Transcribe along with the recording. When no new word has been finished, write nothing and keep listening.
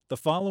The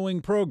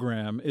following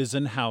program is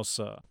in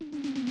Hausa.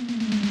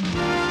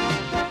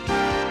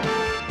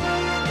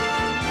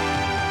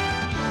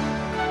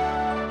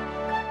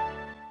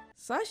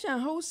 Sashen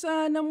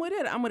Hausa na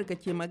muryar Amurka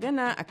ke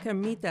magana a kan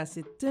mita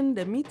 60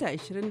 da mita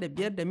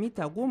 25 da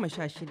mita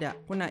 16.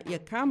 Kuna iya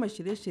kama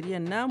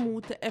shirye-shiryen namu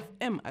ta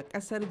FM a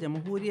ƙasar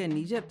jamhuriyar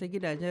Nijar ta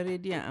gidajen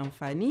rediyon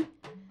amfani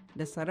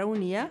da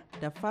sarauniya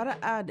da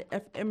fara'a da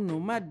FM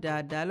Nomad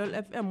da Dalol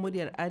FM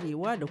muryar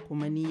Arewa da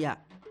kuma niyya.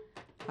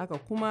 Haka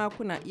kuma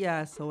kuna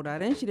iya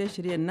sauraron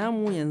shirye-shiryen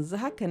namu yanzu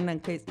hakan nan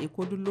kai tsaye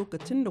ko duk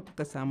lokacin da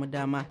kuka samu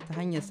dama ta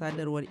hanyar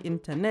sadarwar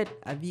intanet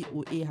a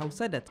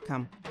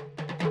voahausa.com.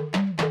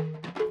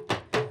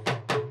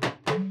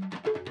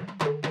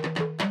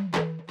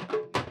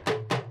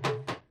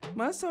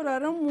 Masu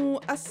sauraron mu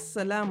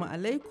Assalamu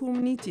alaikum,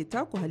 ni ce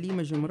taku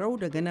Halima Jumrau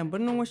daga nan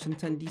birnin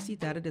Washington DC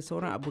tare da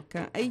sauran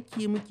abokan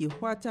aiki muke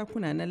fata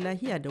kuna nan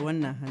lahiya da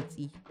wannan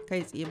hantsi.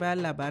 Kai tsaye bayan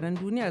labaran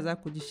duniya za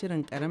ku ji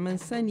shirin karamin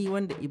sani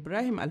wanda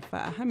Ibrahim Alfa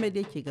Ahmed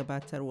yake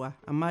gabatarwa,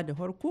 amma da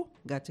farko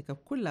ga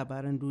cikakkun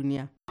labaran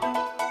duniya.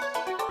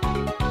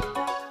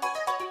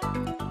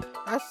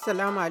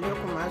 Assalamu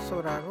alaikum masu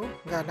sauraro,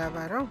 ga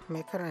labaran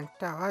mai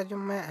karantawa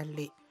Jummai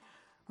Alli.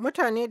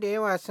 Mutane da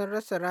yawa sun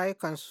rasa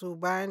rayukansu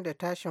bayan da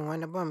tashin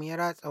wani bam ya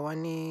ratsa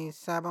wani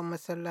sabon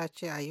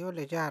masallaci a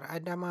Yola, jihar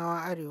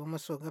Adamawa, arewa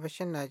maso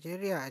gabashin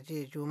Najeriya a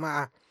jiya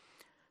Juma'a.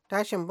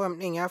 Tashin bam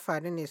ɗin ya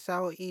faru ne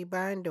sa'o'i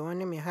bayan da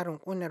wani mai harin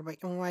ƙunar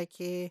baƙin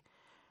wake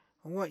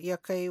ya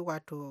kai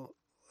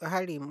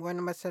hari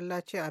wani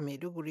masallaci a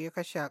Maiduguri ya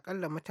kashe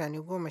akalla mutane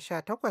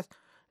 18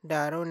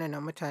 da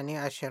raunana mutane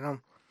 20.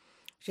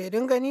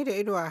 Shaidun gani da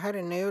ido a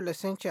harin na Yola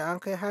sun ce an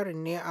kai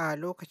harin ne a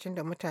lokacin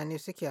da mutane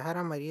suke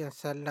haramar yin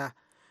sallah.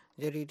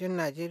 Jaridun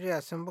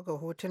Najeriya sun buga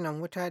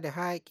hotunan wuta da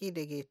hayaƙi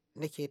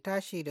da ke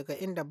tashi daga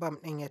inda bam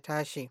ɗin ya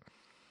tashi.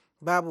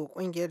 Babu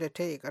ƙungiyar da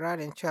ta yi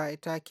ƙirarin cewa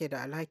ita ke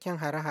da alhakin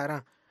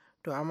hare-haren,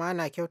 to amma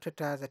ana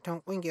kyautata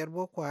zaton ƙungiyar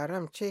Boko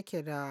Haram ce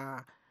ke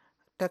da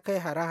ta kai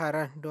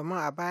hare-haren domin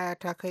a baya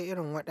ta kai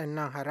irin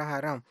waɗannan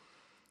hare-haren.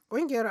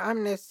 Ƙungiyar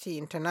Amnesty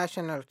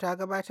International ta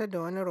gabatar da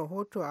wani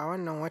rahoto a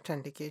wannan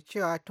watan da ke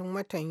cewa tun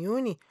watan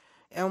Yuni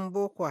 'yan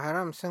Boko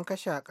Haram sun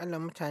kashe akalla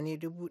mutane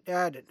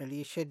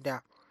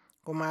 1,600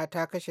 kuma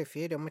ta kashe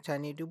fiye da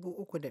mutane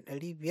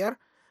 3,500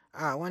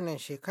 a wannan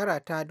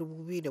shekara ta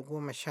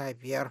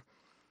 2015.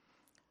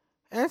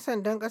 'Yan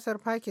sandan ƙasar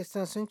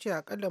Pakistan sun ce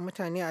akalla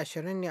mutane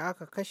 20 ne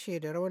aka kashe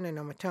da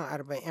raunana mutum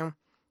 40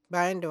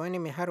 bayan da wani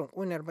mai harin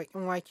ƙunar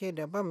baƙin wake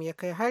da bam ya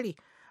kai hari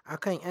a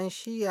kan 'yan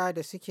shiya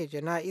da suke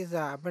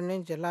jana'iza a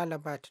birnin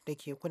Jalalabad da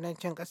ke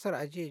kudancin kasar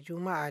a jiya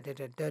Juma'a da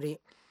daddare.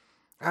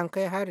 An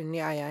kai harin ne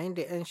a yayin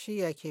da 'yan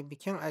shiya ke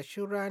bikin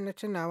Ashura na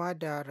tunawa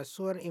da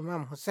rasuwar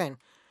Imam Hussein,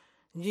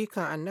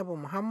 jikan Annabi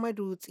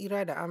Muhammadu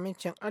tsira da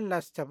amincin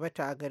Allah su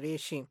tabbata a gare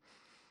shi.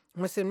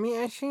 Musulmi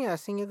 'yan shiya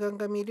sun yi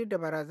gangami duk da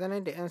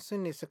barazanar da 'yan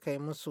sunni suka yi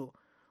musu.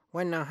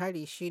 Wannan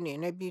hari shine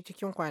na biyu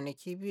cikin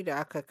kwanaki biyu da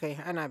aka kai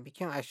ana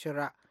bikin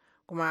Ashura.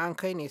 Kuma an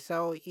kai ne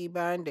sa'o'i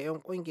bayan da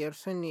 'yan kungiyar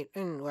sunni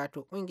din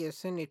kungiyar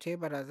sunni ta yi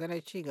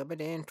barazanar ci gaba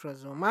da yin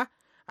tarzoma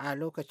a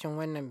lokacin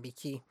wannan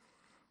biki.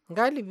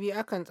 Galibi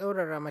akan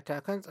tsaurara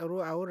matakan tsaro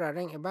a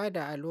wuraren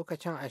ibada a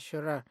lokacin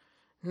Ashura.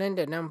 Nan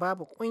da nan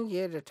babu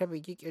kungiyar da ta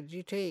bugi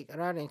kirji ta yi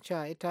ikirarin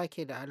cewa ita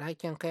ke da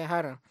alhakin kai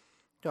harin.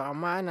 To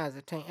amma ana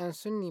zaton 'yan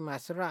sunni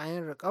masu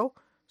ra'ayin riƙau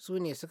su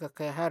ne suka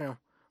kai harin,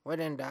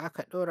 waɗanda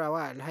aka ɗora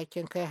wa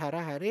alhakin kai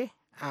hare-hare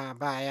a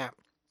baya.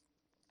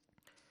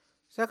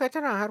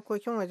 Sakataren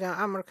harkokin wajen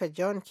Amurka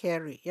John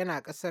Kerry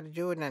yana ƙasar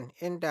Jordan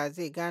inda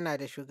zai gana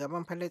da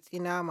shugaban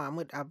Falasɗinawa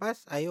Mahmud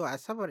Abbas a yau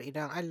Asabar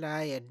idan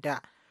Allah ya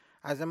yarda,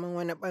 a zaman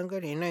wani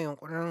ɓangare na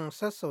yunkurin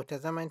sassauta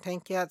zaman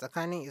tankiya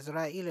tsakanin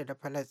Isra'ila da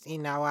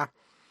Falasɗinawa.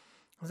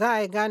 Za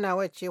a yi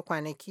ganawar ce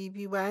kwanaki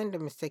biyu bayan da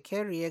Mr.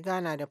 Kerry ya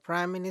gana da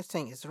Prime Minister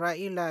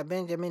Isra'ila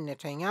Benjamin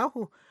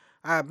Netanyahu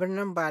a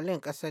birnin Berlin,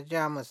 ƙasar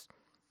Jamus.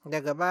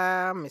 Daga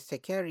baya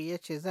Mr. Kerry ya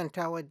ce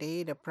zantawar da ya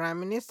yi da Prime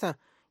Minister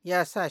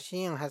ya sa shi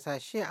yin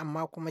hasashe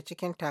amma kuma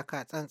cikin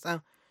taka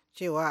tsantsan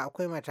cewa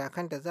akwai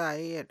matakan da za a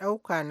iya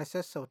ɗauka na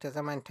sassauta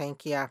zaman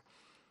tankiya.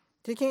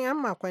 Cikin 'yan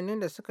makonnin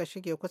da suka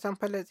shige kusan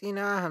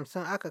Falasɗinawa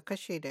 50 aka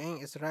kashe da 'yan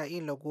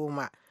Isra'ila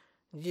 10.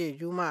 Jiya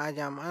Juma'a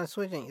jami'an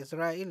sojan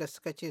Isra'ila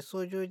suka ce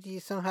sojoji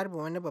sun harba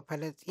wani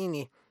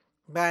Bafalasɗine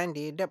bayan da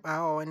ya daɓa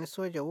wa wani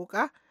soja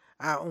wuƙa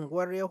a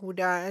unguwar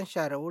Yahudawa 'yan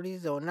share wuri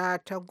zauna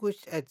ta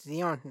Gush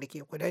Etzion da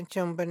ke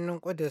kudancin birnin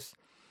Kudus.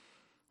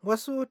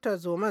 Wasu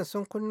tarzoman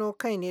sun kunno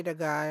kai ne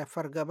daga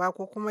fargaba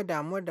ko kuma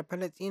damuwar da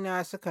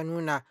Falasɗinawa suka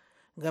nuna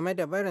game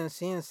da barin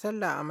su yin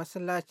sallah a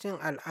masallacin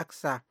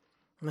Al-Aqsa,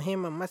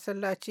 muhimmin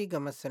masallaci ga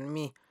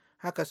musulmi.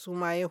 Haka su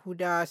ma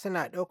Yahudawa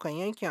suna ɗaukan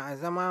yankin a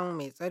zama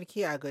mai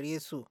tsarki a gare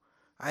su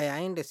a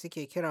yayin da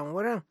suke kiran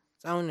wurin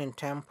tsaunin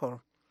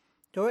Temple.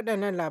 Da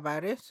waɗannan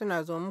labarai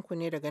suna zo muku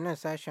ne daga nan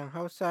sashen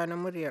Hausa na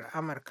muryar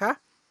Amurka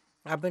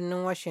a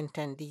birnin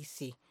Washington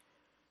DC.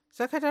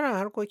 Sakataren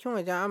harkokin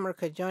wajen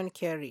Amurka John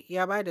Kerry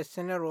ya ba da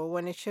sanarwar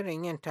wani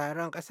shirin yin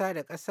taron ƙasa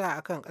da ƙasa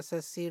a kan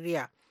ƙasar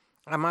Siriya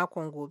a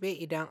makon gobe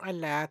idan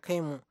Allah ya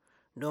kai mu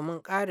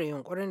domin ƙara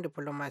yunkurin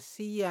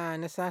diflomasiyya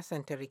na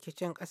sasanta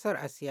rikicin ƙasar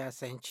a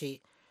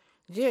siyasance.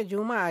 Jiya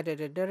Juma'a da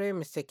daddare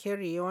Mr.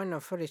 Kerry ya wannan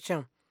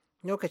furucin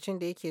lokacin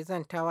da yake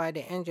zantawa da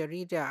 'yan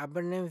jarida a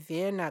birnin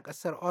Vienna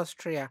ƙasar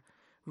Austria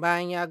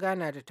bayan ya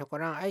gana da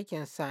takwaran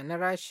aikinsa na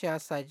Rasha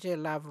Sergei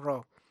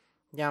Lavrov.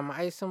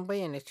 Jami'ai sun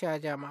bayyana cewa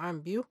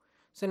jami'an biyu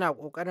suna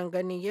ƙoƙarin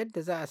ganin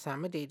yadda za a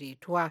samu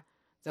daidaituwa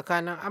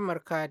tsakanin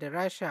Amurka da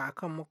Rasha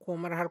akan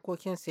makomar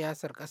harkokin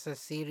siyasar ƙasar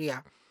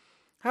Syria.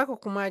 Haka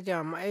kuma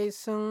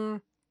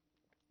jami'an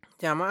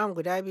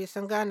guda biyu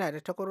sun gana da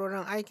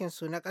takwarorin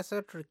aikinsu na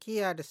ƙasar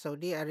Turkiyya da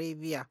Saudi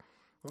Arabia.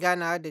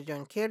 Ganawa da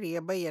John Kerry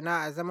ya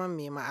bayyana a zaman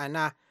mai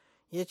ma'ana,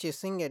 ya ce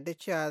sun yarda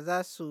cewa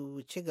za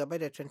su ci gaba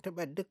da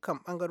tuntuɓar dukkan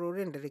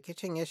ɓangarorin da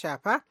rikicin ya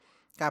shafa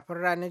kafin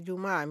ranar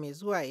Juma'a mai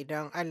zuwa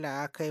idan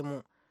Allah ya kai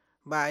mu.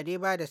 Ba a dai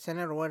ba da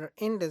sanarwar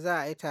inda za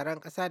a yi taron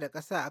ƙasa da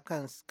ƙasa a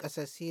kan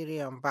ƙasar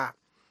Syria ba.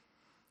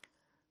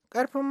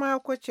 Ƙarfin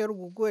mahaukaciyar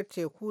guguwar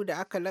teku da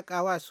aka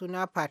laƙawa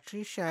suna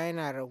Patricia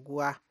yana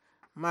raguwa.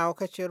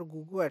 Mahaukaciyar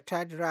guguwar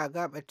ta dira a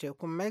gaɓar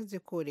tekun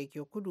Mexico da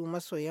ke kudu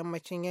maso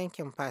yammacin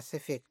yankin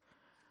Pacific.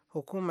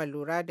 Hukumar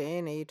lura da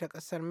yanayi ta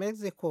ƙasar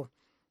Mexico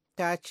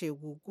ta ce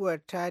guguwar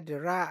ta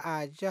dira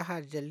a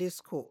jihar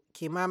Jalisco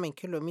kimamin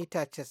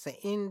kilomita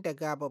 90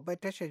 daga babbar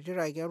tashar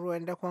jiragen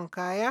ruwan dakon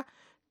kaya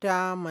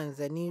ta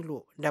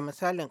Manzanillo da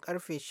misalin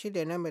karfe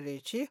 6 na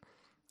maraice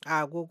a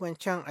agogon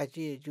can a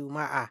jiya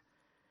Juma'a.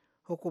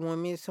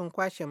 Hukumomi sun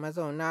kwashe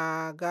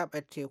mazauna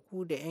gaɓar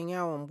teku da 'yan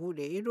yawon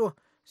bude ido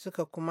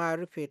suka kuma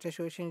rufe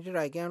tashoshin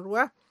jiragen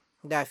ruwa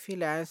da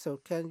filayen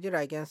saukan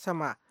jiragen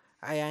sama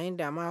a yayin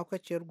da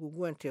mahaukaciyar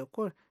guguwar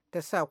tekun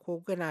ta sa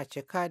koguna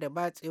cika da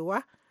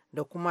batsewa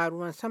da kuma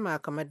ruwan sama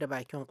kamar da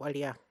bakin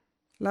ƙwarya.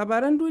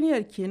 Labaran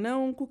duniyar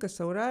kenan kuka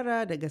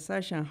saurara daga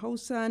sashen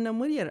Hausa na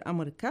muryar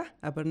Amurka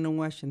a birnin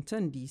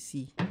Washington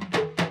DC.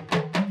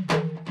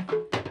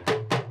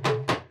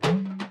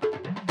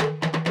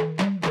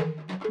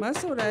 Masu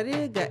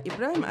saurare ga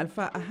Ibrahim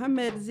Alfa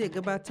Ahmed zai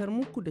gabatar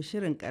muku da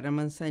shirin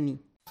ƙaramin sani.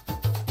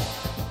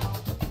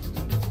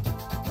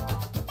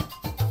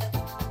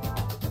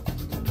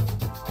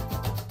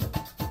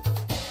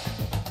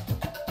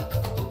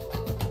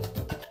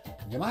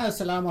 Jama'a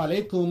assalamu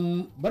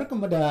alaikum,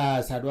 barkanmu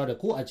da saduwa da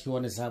ku a cikin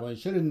wani sabon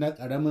shirin na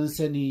ƙaramin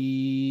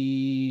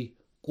sani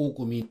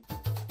kokumi.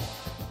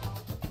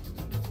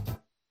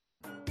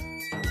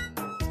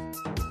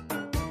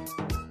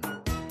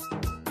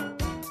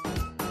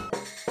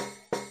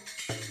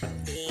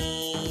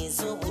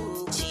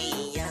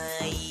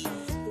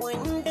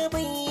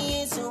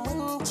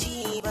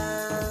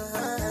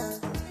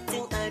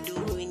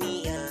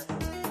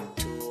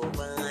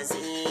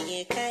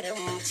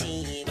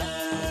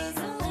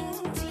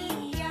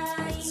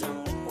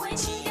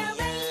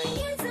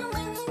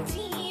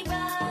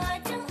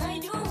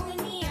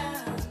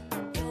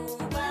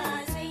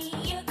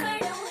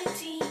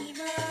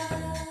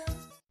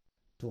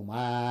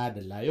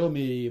 da yau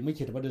me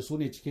muke tafa da su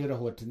ne cikin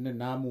rahotannin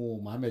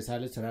namu Muhammad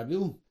Salisu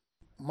Rabiu.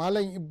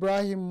 Malam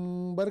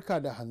Ibrahim barka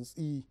da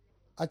hantsi.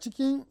 A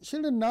cikin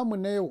shirin namu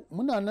na yau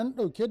muna nan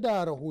ɗauke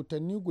da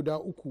rahotanni guda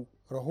uku.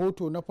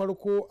 Rahoto na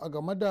farko a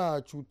game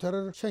da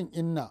cutar shan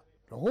inna.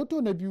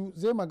 Rahoto na biyu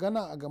zai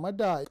magana a game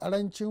da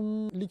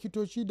ƙarancin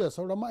likitoci da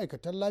sauran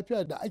ma'aikatan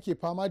lafiya da ake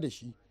fama da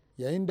shi.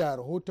 Yayin da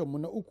rahotonmu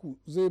na uku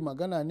zai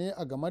magana ne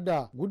a game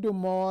da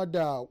gudunmawa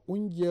da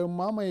ƙungiyar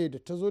mamaye da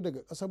ta zo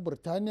daga ƙasar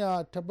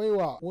Burtaniya ta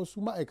baiwa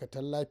wasu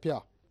ma'aikatan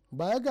lafiya.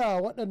 Baya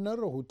ga waɗannan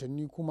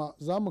rahotanni kuma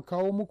za mu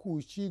kawo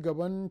muku ci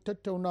gaban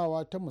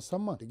tattaunawa ta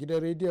musamman da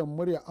gidan rediyon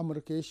murya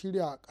Amurka ya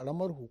shirya a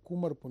ƙaramar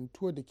hukumar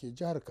Funtuwa da ke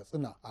jihar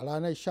Katsina a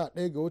ranar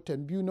 11 ga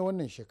watan biyu na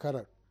wannan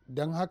shekarar.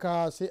 Don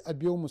haka sai a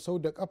biyo mu sau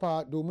da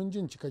ƙafa domin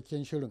jin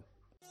cikakken shirin.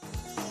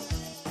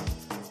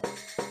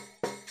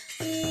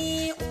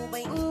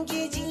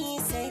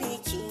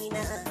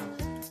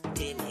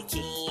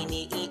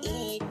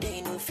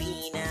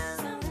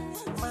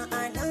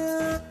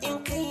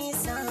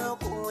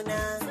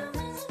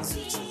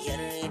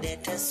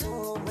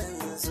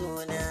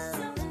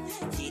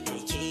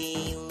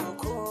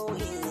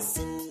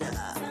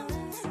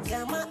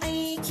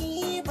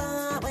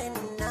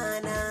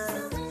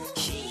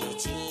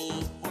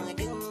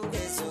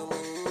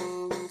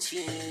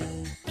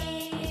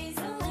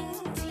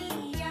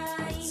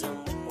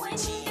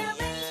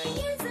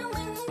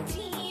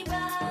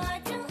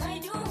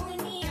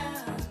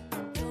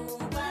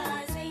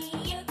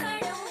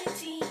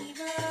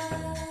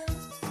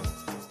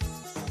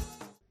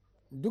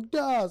 Duk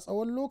da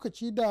tsawon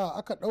lokaci da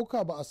aka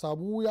ɗauka ba a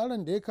samu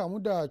yaron da ya kamu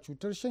da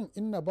cutar shan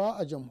inna ba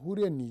a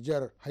jamhuriyar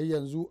Nijar, har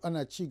yanzu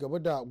ana ci gaba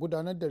da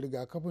gudanar da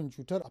rigakafin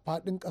cutar a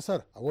faɗin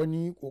ƙasar a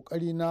wani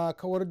ƙoƙari na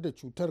kawar da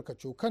cutar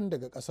kacokan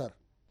daga ƙasar.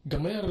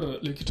 Gamayar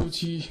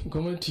likitoci,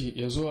 gwamnati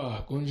ya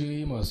zuwa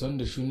ƙungiyoyi masu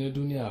da shune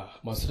duniya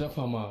masu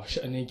dafa ma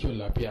sha'anin kiwon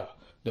lafiya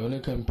da wani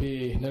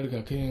kamfe na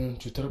rigakafin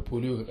cutar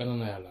polio ga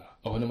ƙananan yara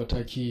a wani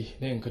mataki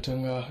na yin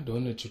katanga da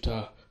wannan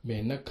cuta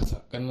mai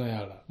nakasa ƙananan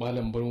yara.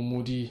 Malam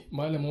Barmudi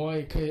malam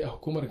waye kai a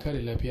hukumar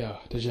kare lafiya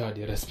ta jihar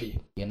da raspe.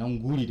 Kenan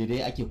guri da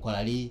dai ake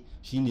kwarare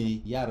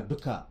shine yara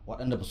duka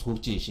waɗanda ba su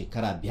wuce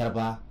shekara 5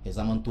 ba ya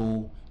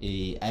zamanto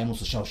ai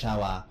musu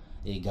shaushawa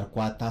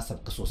garkuwa ta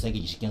sabka sosai ga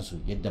jikinsu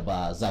yadda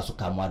ba za su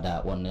kamuwa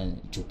da wannan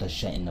cutar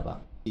shan inna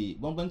ba.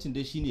 Bambancin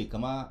dai shine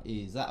kama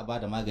za a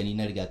bada magani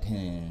na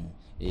rigakafin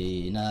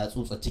na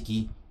tsutsa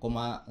ciki,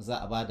 kuma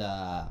za a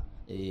bada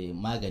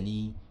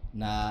magani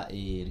na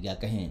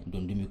rigakafin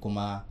dundumi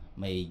kuma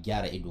mai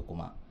gyara ido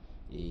kuma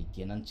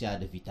kenan ciya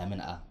da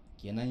vitamin A.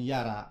 Kenan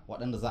yara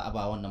waɗanda za a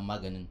ba wannan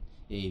maganin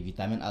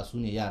vitamin A su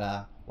ne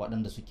yara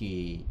waɗanda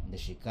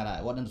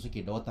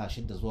suke da wata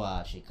 6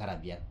 zuwa shekara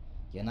 5.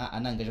 Kenan a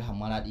nan ga jihar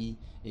Maradi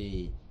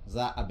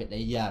za a bi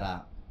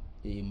yara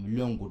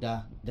miliyan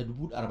guda da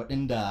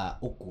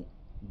 43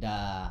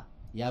 da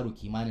yaro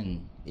kimanin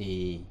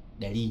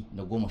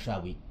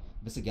 112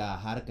 bisa ga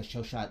harkar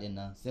shausha din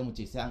nan. Sai mu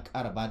ce sai an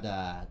ƙara ba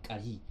da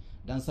ƙarhi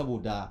don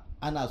saboda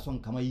ana son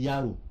kamar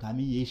yaro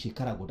kamin ya yi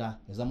shekara guda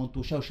ya zama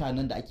to shausha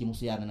nan da ake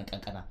musu yara nan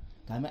kankana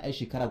kamin a yi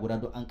shekara guda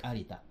don an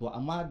ƙare ta. To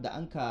amma da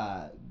an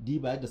ka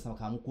diba yadda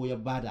sakamako ya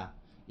bada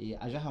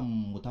a jihar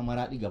mu ta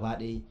Maradi gaba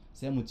ɗaya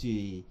sai mu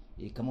ce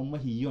kamar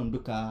mahiyon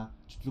duka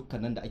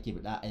cututtukan nan da ake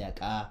bida a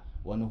yaƙa,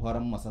 wani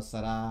horon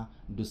masassara,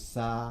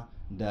 dussa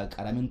da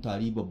karamin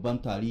tari,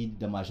 babban tari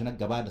da mashinar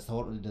gaba da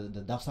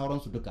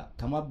sauransu duka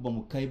kamar ba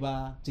mu kai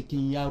ba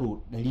cikin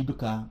yaro 100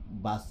 duka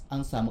ba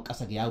an samu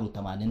ƙasa ga yaro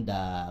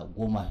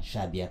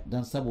 80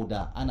 don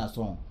saboda ana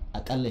son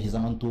akalla ya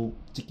zamanto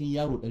cikin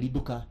yaro 100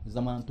 duka ya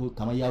zamanto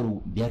kamar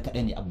yaro 5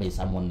 kaɗai ne bai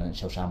samu wannan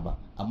shaushan ba.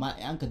 Amma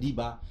an ka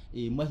diba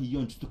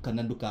mahiyon cututtukan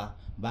nan duka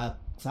ba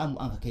samu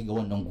an ka kai ga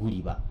wannan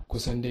guri ba.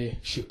 Kusan dai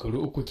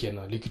shekaru 3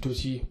 kenan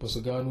likitoci ba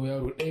su gano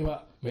yaro ɗaya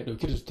ba mai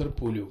ɗauke da cutar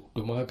polio.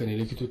 Domin haka ne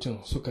likitocin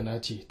suka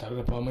nace tare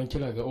da faman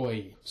kira ga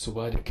uwaye su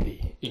ba da kai,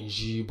 in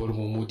ji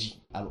Barmudi.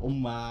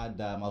 Al'umma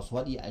da masu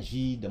waɗi a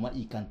shi da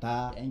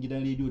ma'aikanta 'yan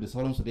gidan rediyo da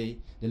sauransu dai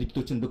da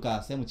likitocin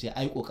duka sai mu ce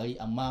ai kokari,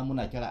 amma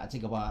muna kira a ci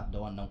gaba da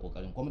wannan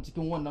kokarin. Kuma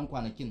cikin wannan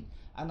kwanakin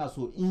ana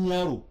so in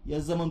yaro ya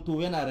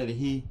zamanto yana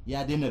rarrahe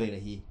ya daina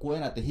rarrahe, ko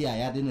yana tahiya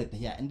ya daina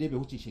tahiya, in dai bai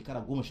wuce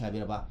shekara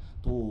 15 ba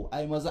to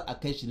ai maza a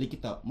kai shi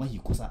likita mahi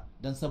kusa,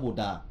 don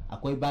saboda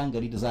akwai bayan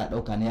gari da za a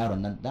dauka na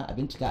yaron nan dan a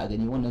bincika a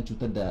gani wannan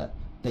cutar da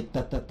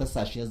ta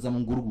sashi ya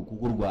zaman gurgu ko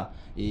gurguwa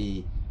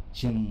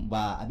shin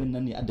ba abin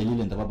nan ne a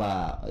dalilin ta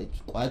ba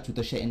kwayar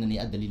cutar sha'in ne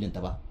a dalilin ta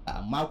ba.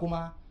 Amma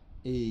kuma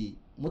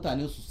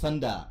mutane su san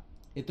da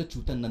ita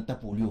cutar nan ta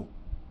polio,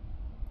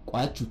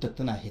 kwayar cutar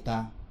tana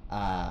hita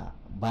a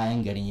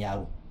bayan garin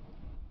yaro.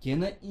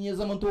 Kenan in ya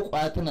zama to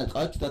kwayar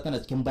cuta tana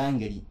cikin bayan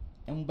gari,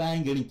 in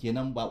bayan garin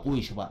kenan ba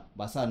ɓoye shi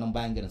ba sa nan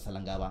bayan garin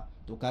salanga ba,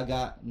 to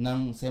kaga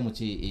nan sai mu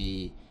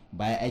ce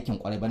bayan aikin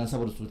kwarai ba nan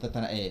saboda cutar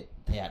tana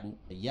ta yadu.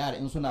 Yara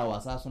in suna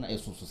wasa suna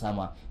su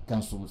sama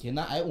kansu.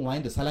 Kenan a yi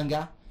unwani da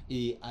salanga,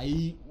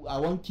 a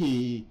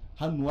wanke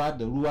hannuwa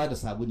da ruwa da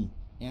sabuni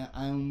in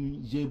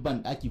an je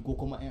ban daki, ko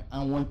kuma in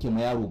an wanke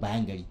ma yaro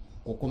bayan gari,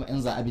 ko kuma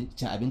in za a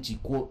cin abinci,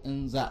 ko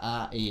in za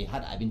a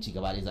hada abinci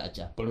gaba ɗaya za a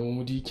ci.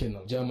 Barmudi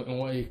kenan jami'in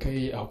waye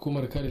kai a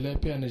hukumar kare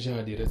lafiya na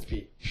jihar da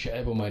raspe.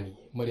 Sha'ibu Mani,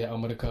 murya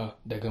Amurka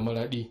daga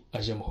Maradi a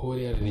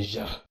jamhuriyar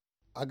Nijar.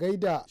 A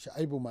gaida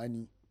Sha'ibu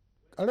Mani.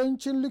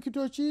 Ƙarancin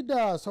likitoci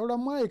da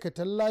sauran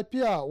ma'aikatan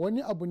lafiya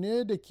wani abu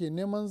ne da ke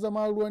neman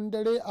zama ruwan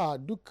dare a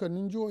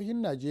dukkanin jihohin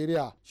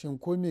Najeriya. Shin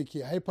ko me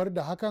ke haifar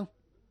da hakan?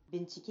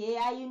 Bincike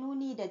ya yi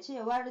nuni da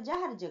cewar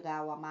jihar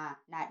Jigawa ma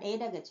na ɗaya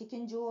daga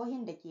cikin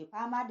jihohin da ke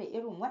fama da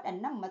irin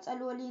waɗannan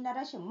matsaloli na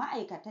rashin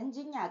ma'aikatan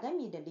jinya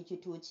gami da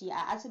likitoci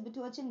a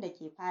asibitocin da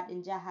ke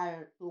faɗin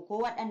jihar. To ko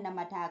waɗanne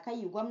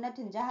matakai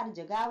gwamnatin jihar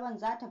Jigawan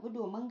za ta bi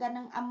domin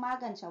ganin an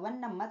magance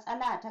wannan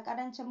matsala ta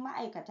ƙarancin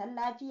ma'aikatan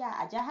lafiya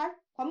a jihar?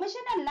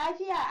 Kwamishinan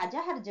Lafiya a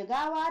jihar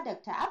Jigawa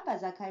Dr. Abba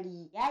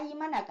Zakari ya yi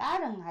mana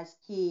ƙarin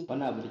haske.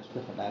 Wani abu da kika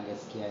faɗa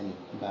gaskiya ne,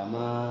 ba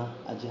ma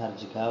a jihar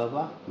Jigawa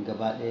ba,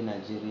 gaba ɗaya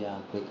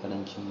Najeriya akwai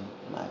ƙarancin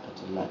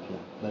ma'aikatan lafiya.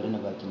 Bari na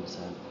baki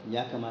misali.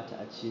 Ya kamata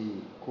a ce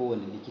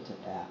kowane likita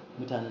ɗaya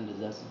mutanen da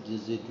za su je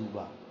zai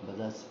duba ba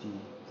za su fi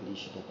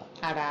 600 ba.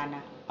 A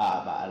rana.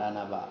 Ba a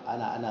rana ba,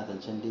 ana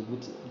zancen dai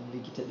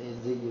likita ɗaya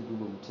zai iya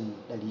duba mutum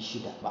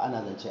 600, ba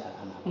ana zance a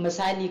rana ba.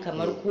 Misali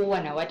kamar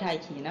kowane wata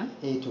kenan?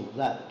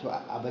 To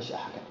a bashi a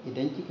haka.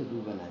 Idan kika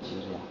duba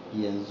Najeriya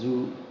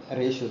yanzu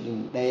ratio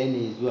din 1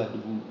 ne zuwa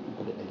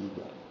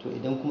 3,500. To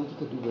idan kuma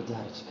kika duba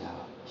jihar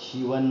Jigawa,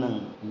 shi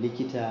wannan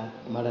likita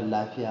mara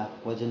lafiya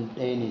wajen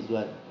 1 ne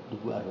zuwa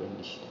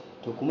 46,000.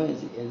 To kuma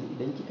yanzu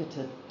idan kika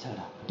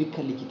tattara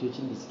dukkan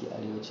likitocin da suke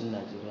arewacin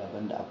Najeriya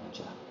banda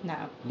Abuja,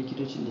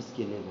 likitocin da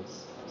suke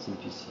Lagos sun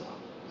fi siya.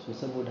 So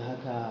saboda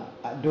haka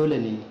dole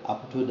ne a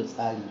fito da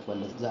tsari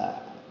wanda za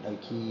a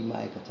ɗauki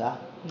ma'aikata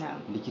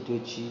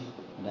likitoci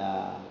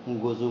da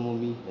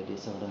ungozomomi da dai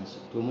sauransu.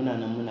 To muna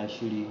nan muna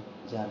shiri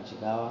jihar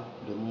Jigawa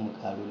domin mu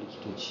karo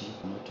likitoci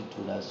mu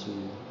tuttura su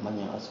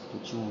manyan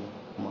asibitocinmu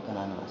kuma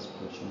ƙananan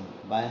asibitocinmu.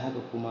 Bayan haka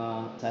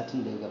kuma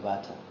satin da ya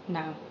gabata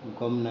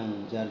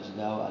gwamnan jihar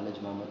Jigawa Alhaji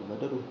Muhammadu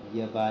Badaru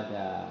ya ba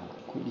da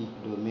kuɗi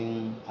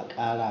domin a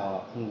ƙara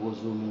wa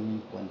ungozomomi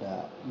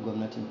wanda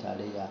gwamnatin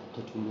tarayya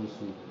ta turo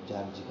su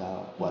jihar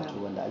Jigawa, wato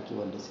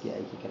wanda suke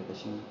aiki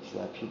karkashin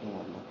shuwafi din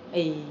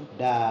wannan.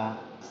 Da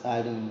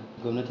tsarin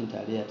gwamnatin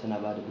tarayya tana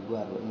ba da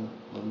 40,000,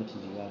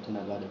 gwamnatin Jigawa tana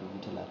ba da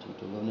 30,000,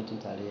 to gwamnatin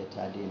tarayya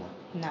ta daina.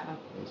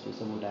 So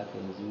saboda haka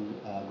yanzu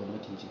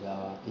gwamnatin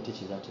Jigawa ita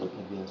ce za ta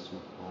rika biyan su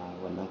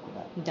wannan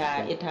kuɗa.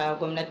 Da ita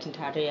gwamnatin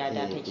tarayya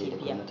da take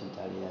biya. Gwamnatin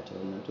tarayya ta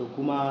wannan. To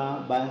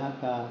kuma bayan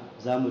haka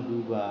za mu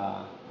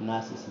duba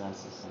nurses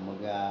mu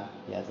ga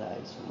ya za a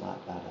yi su ma a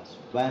ƙara su.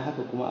 Bayan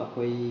haka kuma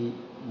akwai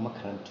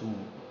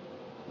makarantunmu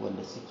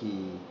wanda suke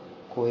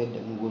koyar da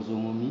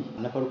ungozomomi.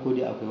 Na farko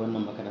dai akwai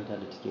wannan makaranta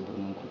da take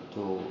birnin Kudu,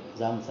 to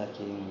za mu sake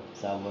yin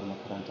sabuwar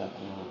makaranta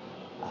kuma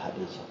a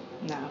Hadeja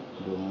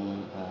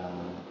domin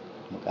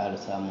mu ƙara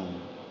samun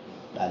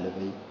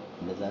ɗalibai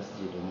da za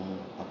su je domin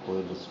a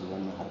koyar da su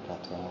wannan harka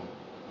ta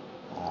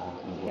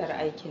yar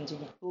aikin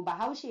jinya. To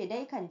Bahaushe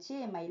dai kan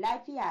ce mai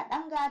lafiya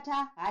ɗan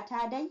gata,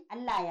 fata dai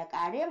Allah ya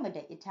ƙare mu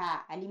da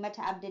ita. Halimatu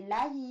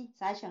Abdullahi,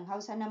 sashen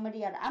Hausa na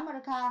muryar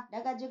Amurka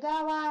daga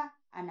Jigawa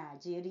a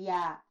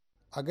Najeriya.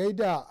 A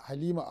gaida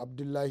Halima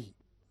Abdullahi.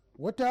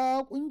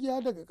 Wata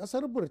kungiya daga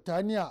kasar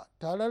Burtaniya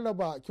ta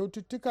rarraba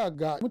kyaututtuka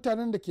ga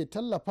mutanen da ke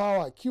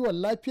tallafawa kiwon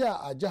lafiya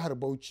a jihar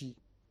Bauchi.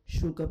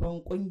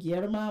 Shugaban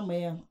kungiyar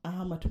mamayan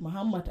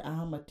Muhammad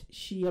Ahmad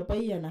shi ya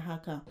bayyana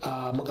haka.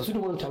 A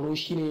makasudin wannan taro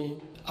shine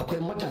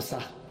akwai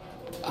matasa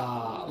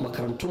a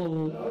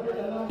makarantunmu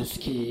da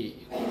suke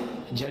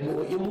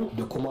jami'o'inmu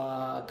da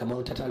kuma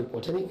kamar Total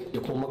Polytechnic da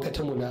kuma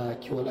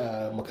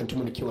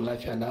makarantunmu na kiwon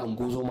lafiya na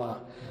Ungozoma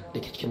da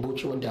ke cikin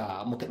Bauchi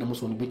wanda muka da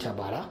musu wani bita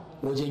bara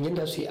wajen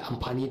yadda su yi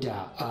amfani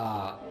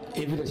da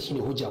evidence shine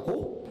hujja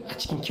ko a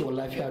cikin kiwon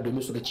lafiya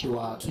domin su ga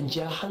cewa sun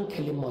ja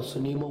hankalin masu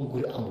neman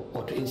guri'an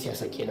wato 'yan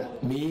siyasa kenan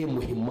me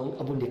muhimman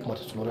abin da ya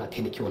kamata su lura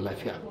kai da kiwon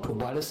lafiya. To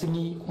bara sun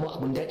yi kuma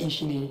abin daɗi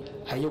shine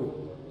a yau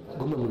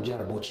gwamnan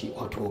jihar Bauchi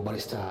wato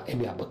barista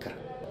Emi Abubakar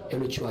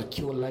yana cewa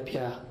kiwon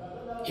lafiya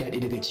ya ɗaya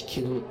daga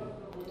cikin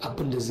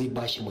abin da zai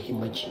bashi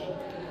muhimmanci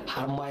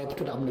har ma ya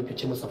fito da abin da ke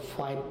ce masa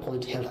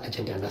 5-point health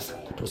agenda nasa.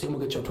 To sai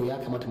muga cewa to ya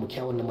kamata mu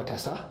kiyaye wannan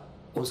matasa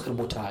wasu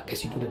rubuta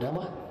kasidu da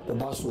dama ko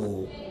ba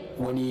su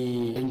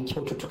wani yan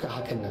kyaututtuka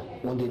hakan nan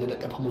wanda ya da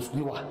karfa musu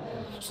gwiwa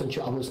sun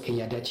cewa abin su kai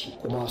ya dace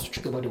kuma su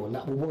ci gaba da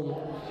wannan abubuwan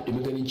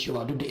domin ganin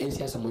cewa duk da 'yan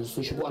siyasa mun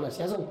sun shigo ana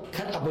siyasan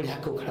kar a bari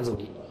haka kar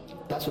zaune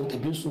za su rinka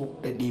bin su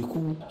da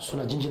ɗaiku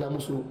suna jinjina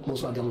musu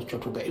a ga musu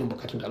cewa ga irin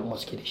bukatun da al'umma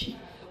suke da shi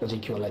wajen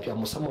kiwon lafiya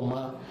musamman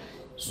ma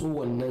su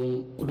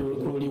wannan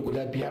ƙudurori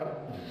guda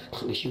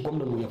 5 da shi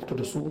gwamnan mu ya fito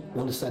da su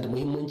wanda suna da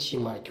muhimmanci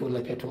ma kiwon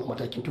lafiya tun a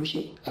matakin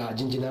tushe a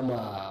jinjina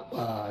ma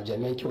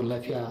jami'an kiwon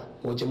lafiya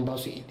wajen ba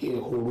su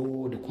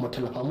horo da kuma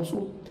tallafa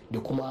musu da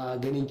kuma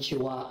ganin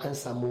cewa an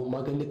samu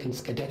maganin da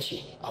suka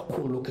dace a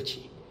kowane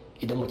lokaci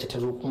idan mace ta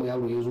zo kuma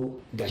yaro ya zo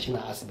gashi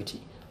na asibiti.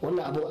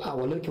 Wannan abu a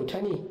walar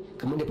kyauta ne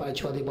kamar da fara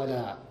cewa zai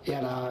bada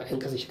yara 'yan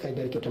kasa shekara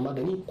 5 kyautar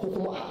magani ko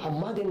kuma a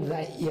maganin za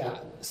a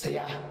iya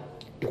saya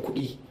da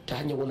kuɗi ta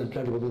hanyar wannan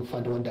plan development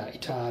fund wanda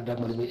ita da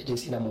management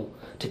agency namu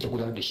take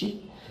gudanar da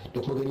shi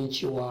da kuma ganin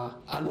cewa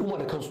al'umma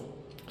da kansu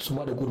su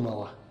ma da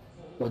gudunmawa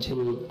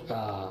wajen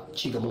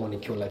ci gaban wannan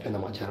kiwon lafiya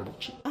na jihar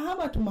Bauchi.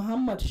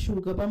 Muhammad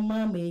shugaban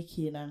mamaye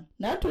kenan.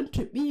 Na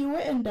tuntuɓi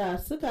waɗanda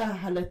suka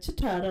halarci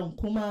taron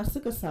kuma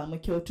suka samu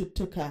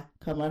kyaututtuka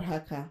kamar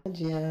haka.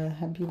 Hajiya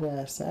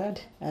Habiba Sa'ad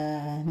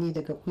ni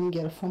daga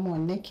kungiyar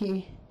Famon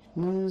nake.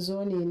 Mun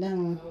zo ne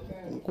nan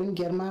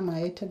kungiyar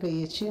mamaye ta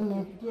gayyace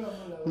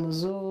mu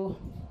zo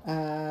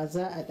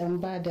za a dan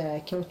ba da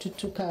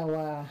kyaututtuka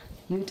wa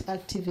youth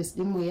activists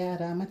dinmu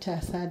yara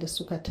matasa da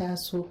suka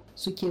taso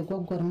suke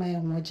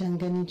gwagwarmayan wajen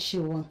ganin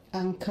cewa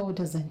an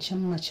kauda zancen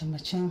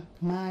mace-macen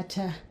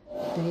mata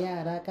da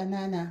yara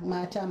ƙanana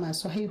mata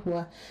masu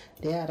haihuwa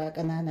da yara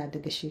ƙanana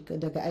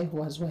daga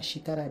haihuwa zuwa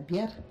shekara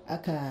 5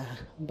 aka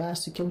ba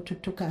su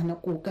kyaututtuka na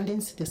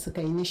ƙoƙarinsu da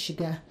suka yi na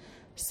shiga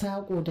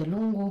saƙo da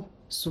lungu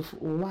su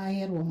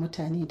wayar wa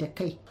mutane da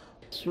kai.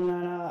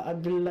 Sunana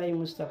Abdullahi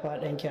Mustapha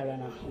ɗan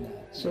Kyarana,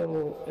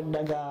 so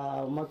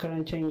daga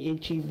makarantar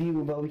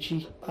HEB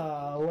Bauchi.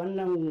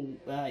 Wannan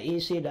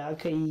essay da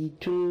aka yi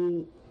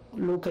tun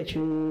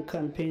lokacin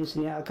campaigns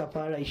ne aka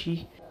fara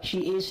shi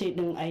essay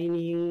ɗin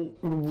ainihin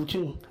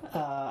rubutun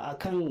a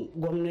kan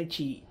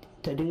gwamnati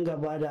ta dinga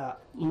ba da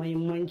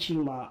muhimmanci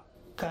ma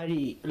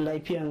kare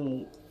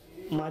lafiyan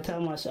mata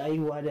masu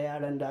haihuwa da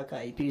yaran da aka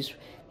haife su.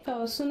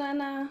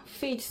 Sunana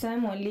Faith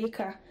Simon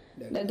Leka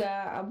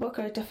daga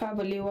Abubakar Tafawa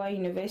Balewa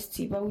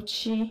University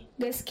Bauchi.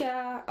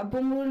 Gaskiya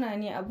abun murna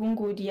ne, abun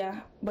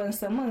godiya, ban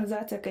saman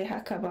za ta kai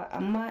haka ba,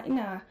 amma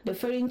ina da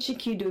farin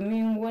ciki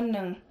domin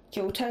wannan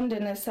kyautar da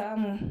na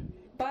samu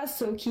ba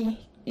sauki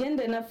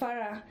yanda na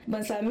fara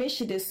ban same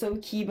shi da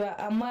sauki ba,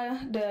 amma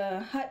da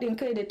haɗin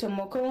kai da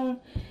taimakon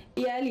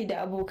iyali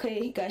da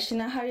abokai gashi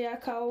na har ya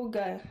kawo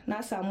ga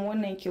na samu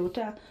wannan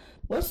kyauta.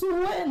 Wasu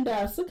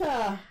waɗanda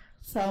suka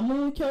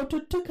samu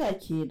kyaututtuka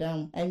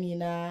kenan.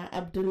 Amina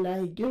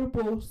Abdullahi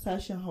Girbo,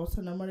 sashen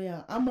Hausa na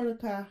muryar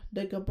Amurka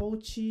daga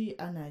Bauchi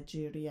a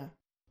Najeriya.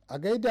 A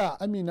gaida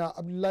Amina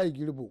Abdullahi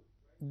Girbo.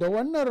 Da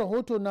wannan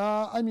rahoto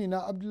na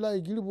Amina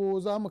Abdullahi Girbo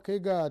za mu kai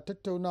ga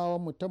tattaunawar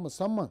mu ta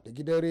musamman da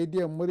gidan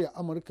rediyon murya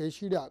Amurka ya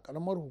shirya a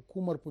karamar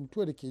hukumar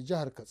Funtuwa da ke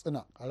jihar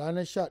Katsina a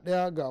ranar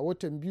 11 ga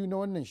watan biyu na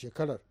wannan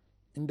shekarar,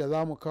 inda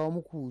za mu kawo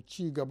muku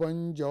ci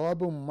gaban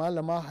jawabin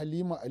Malama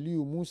Halima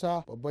Aliyu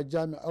Musa, babbar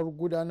jami'ar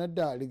gudanar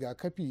da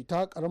rigakafi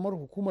ta karamar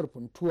hukumar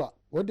Funtuwa,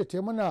 wadda ta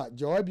yi mana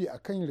jawabi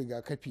akan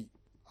rigakafi.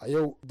 A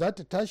yau za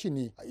ta tashi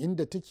ne a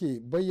inda take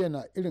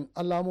bayyana irin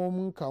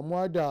alamomin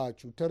kamuwa da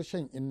cutar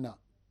shan inna.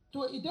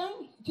 To idan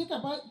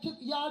kika bar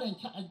yaron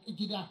ki a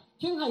gida,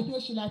 kin haife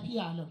shi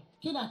lafiya lau,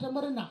 kina ta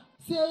murna,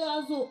 sai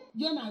ya zo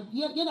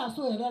yana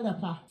so ya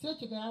rarrafa, sai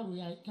kiga yaro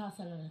ya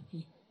kasa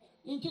rarrafe.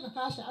 In kika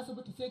kashi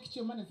asibiti sai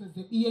kice mana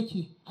zazzabi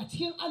yake. A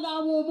cikin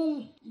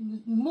alamomin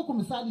muku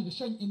misali da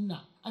shan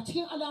inna, a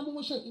cikin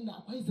alamomin shan inna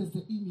akwai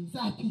zazzabi mai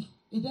zafi.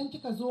 Idan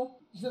kika zo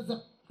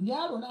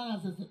yaro na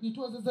zazzabi,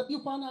 to zazzabi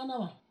kwana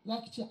nawa? Za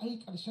ki ce ai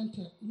karshen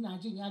ta ina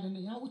jin yaron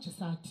nan ya wuce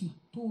sati.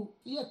 To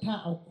iya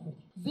ta auku.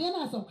 Zai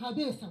na sauka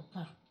bai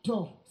sauka.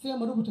 To sai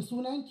mu rubuta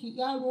sunanki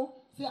yaro,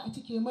 sai a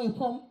cike mai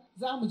form,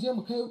 za mu je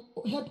mu kai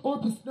head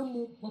office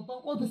dinmu,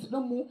 babban office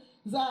dinmu,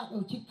 za a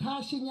ɗauki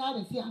kashin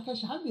yaron sai a kai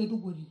shi har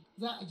Maiduguri.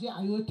 Za a je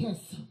a yo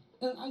test.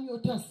 In an yo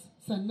test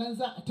sannan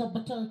za a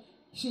tabbatar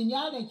shin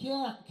yaron ki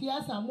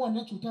ya samu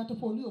wannan cuta ta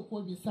polio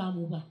ko bai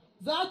samu ba.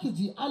 Za ki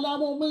ji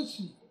alamomin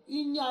shi.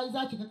 In yayi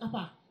za ki ga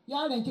kafa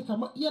yaron ki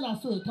kamar yana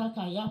so ya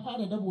taka, ya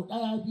fara dabo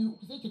 1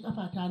 2 sai ki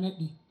kafa ta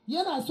nade.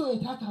 Yana so ya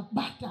taka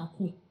ba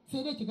tako,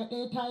 sai dai ki ga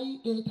ɗaya ta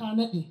yi ɗaya ta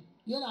nade.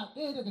 Yana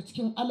ɗaya daga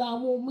cikin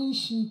alamomin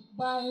shi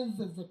bayan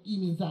zazzabi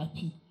mai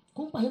zafi.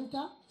 Kun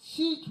fahimta?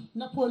 Shi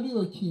na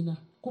polio kenan.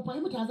 Ku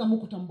fahimta zan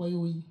muku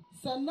tambayoyi.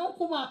 Sannan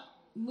kuma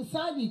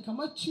misali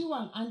kamar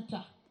ciwon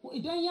anta.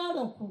 Idan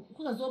yaron ku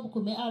kuka zo ku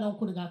mai yaron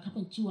ku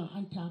rigakafin ciwon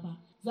anta ba,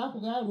 za ku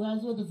ga yaro ya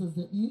zo da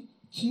zazzabi,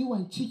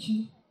 ciwon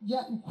ciki,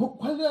 ya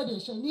kwalle da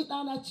shi. Ni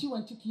ɗana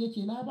ciwon ciki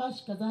yake, na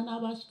bashi kaza na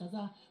bashi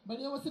kaza.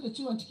 Bare wasu da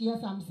ciwon ciki ya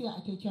samu sai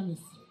a kai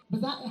chemist. Ba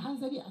za a yi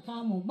hanzari a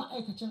kama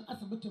ma'aikacin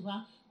asibiti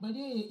ba, bare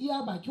ya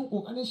iya bakin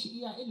kokarin shi,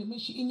 iya ilimin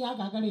shi, in ya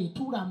gagara ya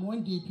tura mu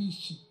wanda ya fi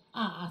shi.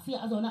 A'a sai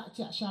a zauna a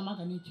ce a sha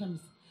maganin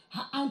chemist.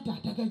 Har anta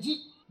ta gaji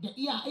da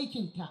iya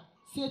aikinta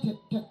sai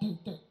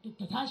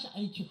ta tashi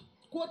aikin,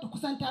 ko ta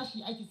kusan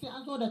tashi aiki, sai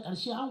an zo da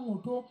ƙarshe an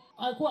hoto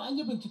ko an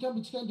yi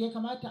binciken da ya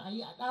kamata a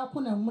yi a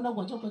ɗakunan mu na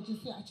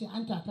gwaje-gwaje, sai a ce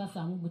anta ta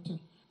samu mutum.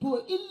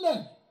 To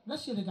illar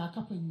rashin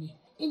rigakafin ne.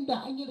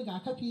 Inda an yi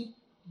rigakafi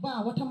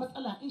ba wata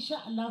matsala, insha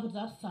Allah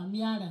za ta sami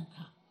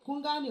yaronka.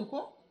 Kun gane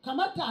ko?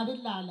 Kamar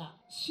tarin lala.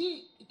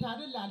 Shi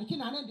tarin lala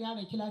kina nan da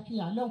yaron ki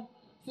lafiya lau,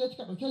 sai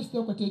kika ɗauke shi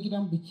sai ku je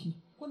gidan biki.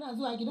 Kuna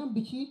zuwa gidan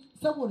biki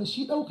saboda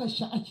shi ɗaukar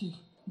shi ake.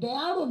 Da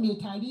yaro mai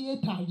tari ya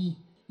tari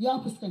ya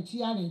fuskanci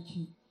yaron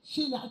ki,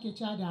 shi ne ake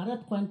cewa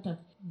direct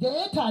contact. Da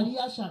ya tari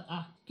ya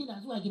shaƙa,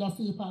 kina zuwa gida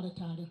sai ya fara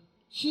tarin.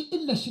 Shi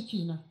illa shi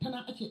kenan,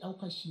 tana ake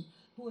ɗaukar shi.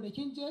 To da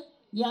kin je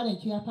yaron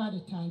ki ya fara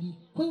tari.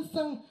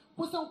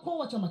 Kusan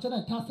kowace mace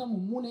da ta san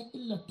mummunan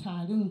illar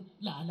tarin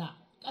lala.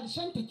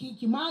 Ƙarshen ta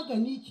ki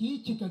magani ki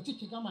yi ki gaji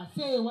ki gama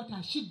sai wata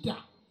 6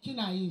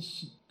 kina yin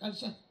shi.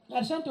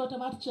 Ƙarshen ta wata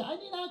mata ce ai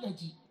ni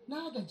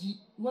na gaji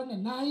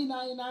wannan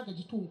na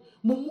gaji. To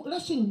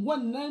rashin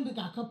wannan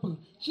rigakafin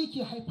shi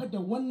ke haifar da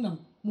wannan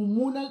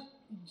mummunan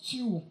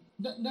ciwo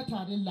na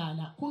tarin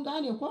lala. Kun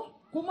gane ko?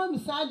 Kuma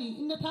misali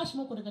in na tashi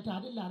muku daga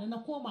tarin lala na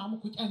koma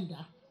muku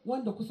kyanda,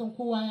 wanda kusan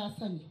kowa ya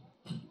sani.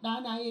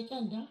 Ɗana ya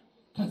kyanda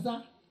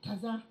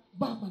kaza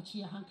ba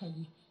kwanciyar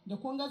hankali. Da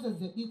kun ga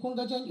zazzabi, kun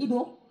ga jan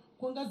ido,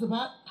 kun ga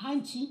zuba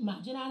hanci,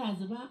 majina na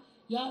zuba,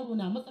 yaro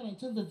na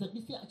matsanancin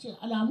zazzabi, sai a ce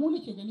alamu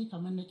nake gani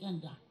kamar na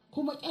kyanda.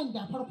 Kuma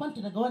kyanda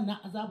farkonta daga wannan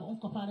azaba in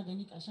ka fara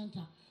gani ta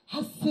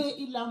har sai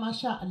illa ma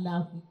sha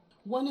Allahu.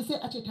 Wani sai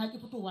a ce ta ki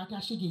fitowa ta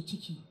shige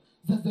ciki,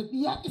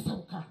 zazzabi ya ki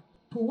sauka.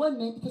 To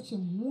wannan ita ce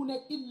mummunar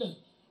illai.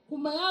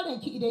 Kuma yaron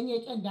ki idan ya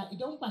kyanda,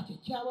 idan ba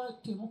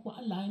kyakkyawar taimako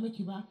Allah ya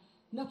miki ba,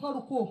 na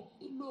farko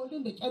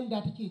illolin da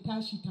kyanda take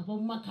tashi ta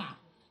ban maka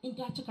in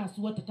ta ci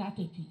kasuwarta ta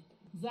tafi,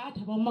 za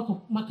ta ban maka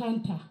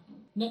makanta.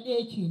 Na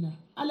ɗaya kenan,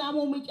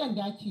 alamomin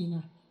kyanda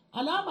kenan.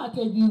 Alama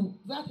ta biyu,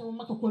 za ta ban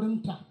maka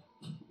kurinta.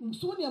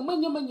 Su ne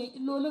manya-manyan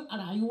illolin a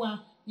rayuwa.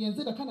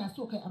 Yanzu da kana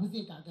so kai abu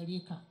zai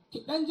gagare ka,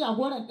 ki dan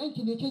jagoran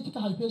ɗanki ne ke kika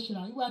haife shi,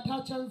 rayuwa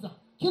ta canza,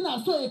 kina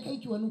so ya kai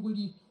ki wani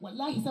guri,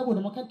 wallahi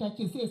saboda makanta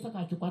ke sai ya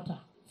saka ki kwata,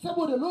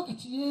 saboda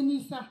lokaci ya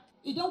nisa.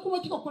 Idan kuma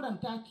kika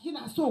kuranta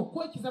kina so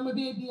ko ki zama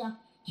bebiya,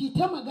 ki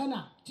ta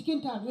magana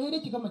cikin taro da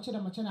ki ga mace da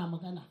mace na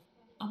magana,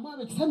 amma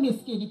ba ki san me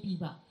suke nufi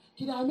ba.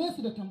 Ki dame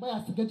su da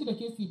tambaya, su gaji da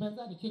ke, su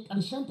banza da ke,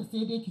 karshen ta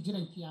sai dai ki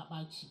jiran ki ya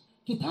ɓaci.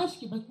 Ki tashi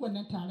ki baki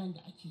wannan taron da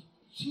ake.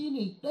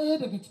 Shine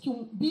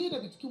biyu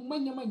daga cikin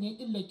manya-manyan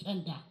illar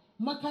kyanda: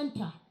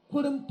 makanta,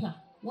 kurumta,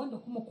 wanda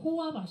kuma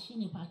kowa ba shi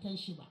ne fatan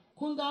shi ba.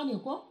 Kun gane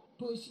ko?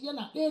 To shi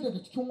yana ɗaya daga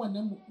cikin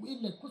wannan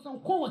illar kusan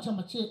kowace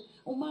mace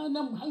umma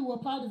nan haihuwa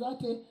fari za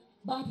ta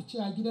ba ta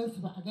cewa gidansu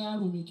ba a ga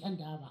yaro mai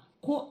kyanda ba,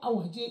 ko a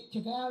waje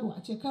ki ga yaro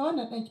a ce kai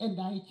wannan ɗan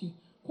kyanda yake,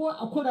 ko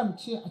a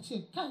kuramce a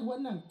ce kai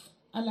wannan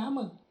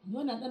alamar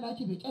wannan ɗan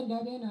ake bai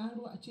kyanda ba yana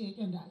yaro a ce ya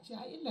kyanda, a ce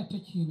a illar ta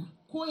kenan,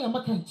 ko ya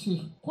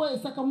makance ko ya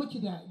saka miki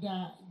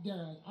da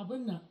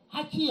abin nan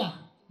hakiya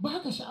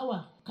ba ka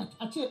sha'awa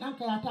a ce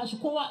ɗanka ya tashi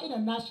kowa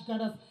idan na shi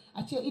karas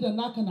a ce idan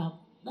naka na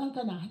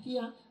ɗanka na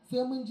hakiya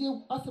sai mun je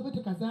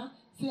asibiti kaza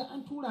sai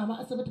an tura ma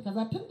asibiti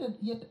kaza tun da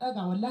ya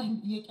ɗaga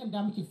wallahi ya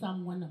kyanda muke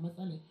samun wannan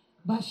matsalai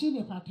ba shi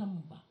ne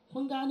fatanmu ba.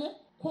 Kun gane?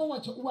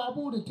 Kowace uwa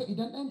burinta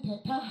idan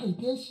ɗanta ta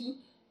haife shi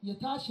ya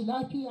tashi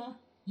lafiya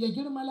ya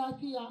girma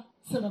lafiya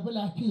su rabu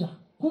lafiya.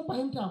 Kun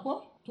fahimta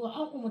ko? To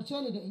an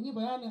umarce ni da in yi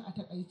bayanin a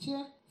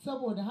takaice,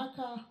 saboda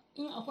haka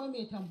in akwai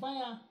mai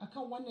tambaya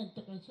akan wannan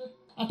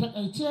a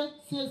takaice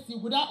sai su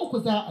guda 3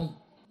 za a yi.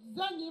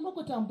 Zan yi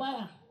muku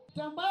tambaya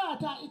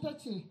ta ita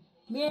ce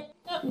me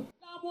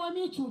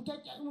alamomi cutar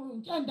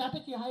kyanda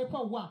take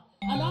haifarwa?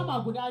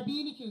 Alama guda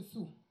 2 nake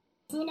so.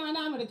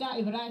 Sunana Murja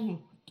Ibrahim.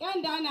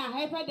 Kyanda na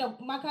haifar da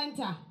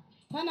makanta,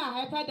 tana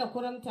haifar da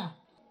kurumta.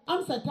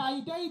 Amsa ta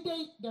yi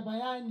daidai da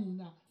bayani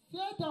na.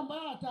 Sai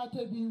tambaya ta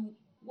 2,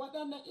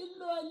 waɗanne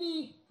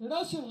illoli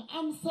rashin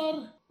amsar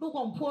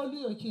ɗigon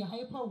polio ke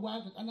haifarwa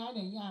ga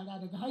ƙananan yara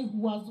daga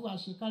haihuwa zuwa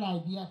shekara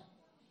 5?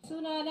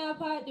 Sunana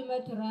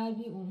Fadimatu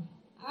Rabi'u.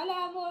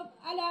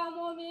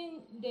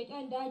 Alamomin da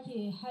kyanda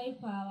ke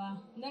haifawa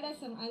na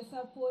rashin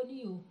ansar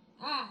polio.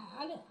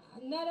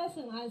 Na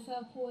rashin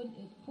ansar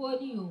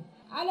polio.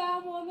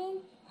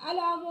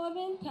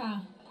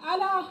 Alamominta.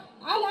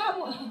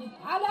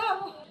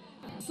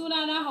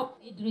 Sunana Hawwa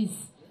Idris.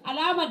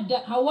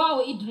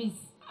 Hawwa Idris.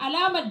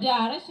 Alamar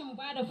da rashin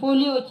bada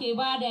polio ke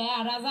bada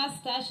yara za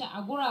su tashi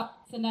a gura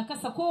su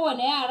nakasa.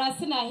 Kowane yara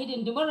suna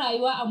hidindimin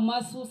rayuwa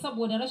amma su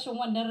saboda rashin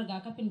wannan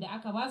rigakafin da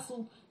aka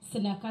basu su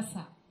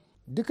nakasa.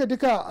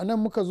 Duka-duka a nan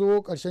muka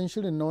zo ƙarshen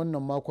shirin na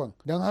wannan makon,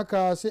 don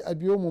haka sai a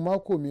biyo mu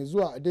mako mai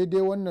zuwa a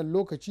daidai wannan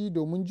lokaci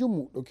domin jin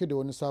mu ɗauke da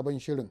wani sabon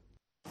shirin.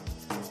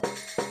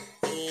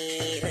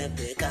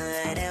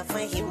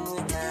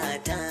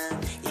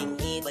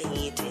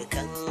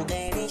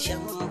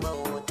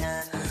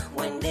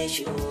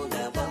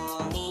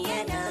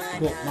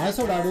 To, masu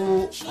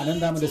sauraro a nan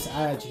damu da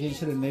sa'aya cikin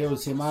shirin na yau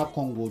sai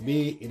makon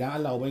gobe idan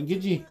Allah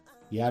Ubangiji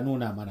ya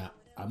nuna mana.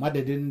 A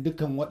madadin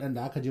dukkan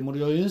waɗanda aka ji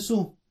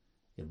muryoyinsu,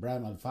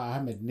 Ibrahim Alfa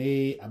Ahmed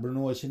ne a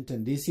birnin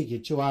Washington DC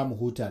ke cewa mu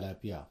huta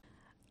lafiya.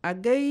 A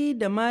gai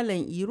da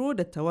Malam Iro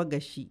da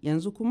tawagashi,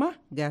 yanzu kuma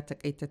ga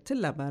takaitattun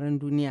labaran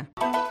duniya.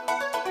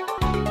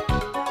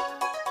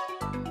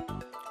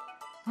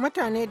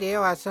 Mutane da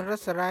yawa sun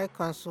rasa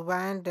rayukansu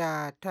bayan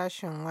da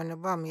tashin wani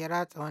bam ya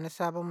ratsa wani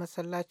sabon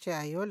masallaci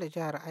a Yola,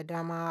 jihar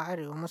Adamawa,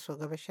 arewa maso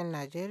gabashin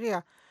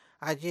Najeriya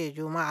a jiya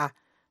Juma'a.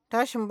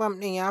 Tashin bam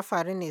ɗin ya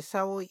faru ne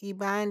sa'o'i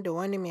bayan da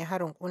wani mai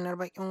harin ƙunar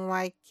baƙin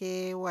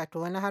wake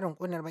wani harin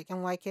ƙunar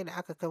baƙin wake da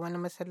aka kai wani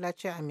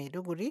masallaci a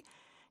Maiduguri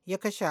ya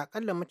kashe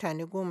akalla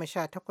mutane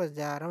 18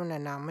 da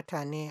raunana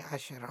mutane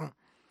 20.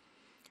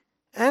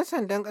 'Yan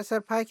sandan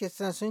ƙasar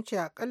Pakistan sun ce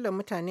akalla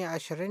mutane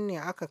 20 ne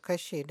aka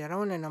kashe da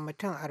raunana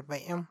mutum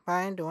 40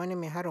 bayan da wani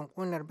mai harin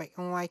ƙunar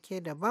baƙin wake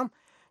da bam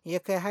ya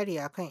kai hari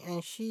akan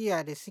 'yan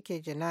Shiya da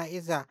suke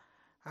jana'iza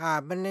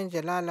a birnin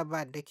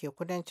Jalalabad da ke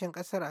kudancin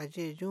kasar a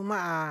jiya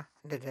Juma'a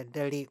da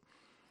daddare.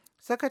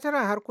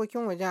 Sakataren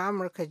harkokin wajen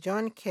Amurka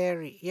John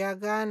Kerry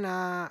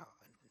yana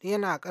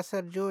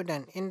kasar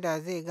Jordan inda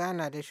zai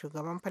gana da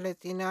shugaban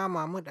Falasɗinawa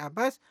Mahmud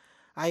Abbas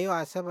a yau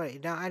Asabar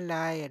idan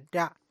Allah ya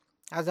yarda,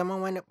 a zaman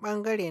wani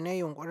bangare na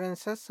yunkurin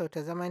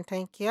sassauta zaman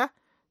tankiya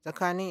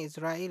tsakanin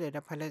Isra'ila da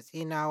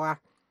Falasɗinawa.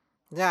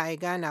 Za a yi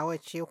ganawa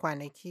ce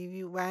kwanaki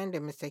 2 bayan da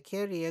Mr.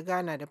 Kerry ya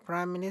gana da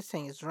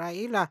Firaministan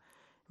Isra'ila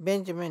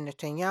Benjamin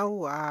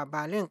Netanyahu a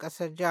Berlin,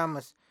 kasar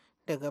Jamus.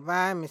 Daga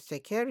baya Mr.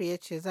 Kerry ya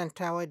ce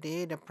zantawa da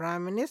ya da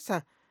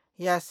Firaministan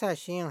ya sa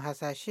shi yin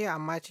hasashe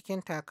amma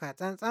cikin taka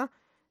tsantsan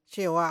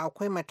cewa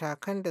akwai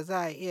matakan da za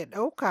a iya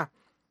ɗauka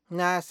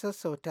na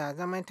sassauta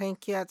zaman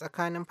tankiya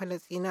tsakanin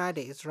Falasɗinawa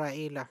da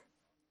Isra'ila.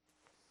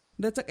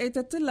 Da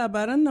takaitattun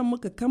labaran nan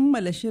muka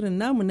kammala shirin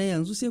namu na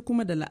yanzu, sai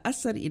kuma da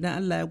la'asar idan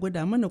Allah ya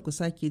gwada mana ku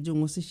sake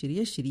jin wasu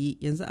shirye-shirye.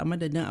 Yanzu a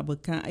madadin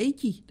abokan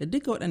aiki da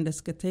duka waɗanda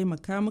suka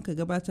taimaka muka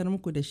gabatar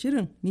muku da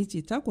shirin, ni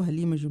ce taku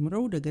Halima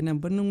Jumrau daga nan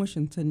birnin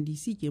Washington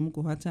DC ke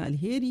muku fatan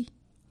alheri,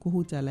 ku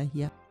huta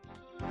lahiya.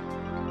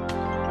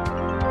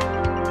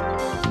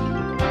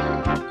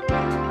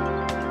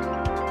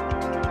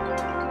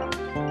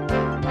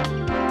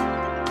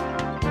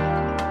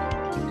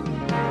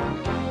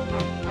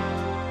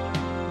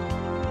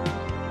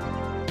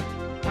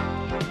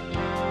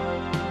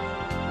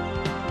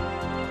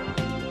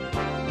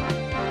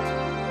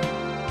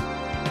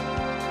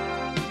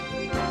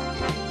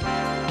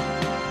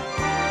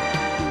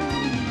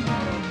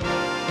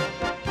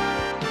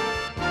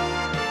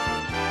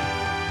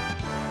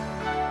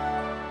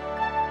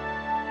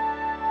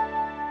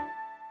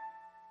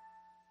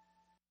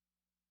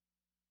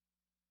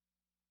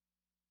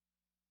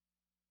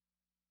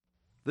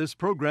 This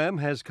program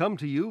has come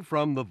to you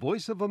from the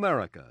Voice of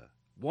America,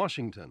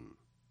 Washington.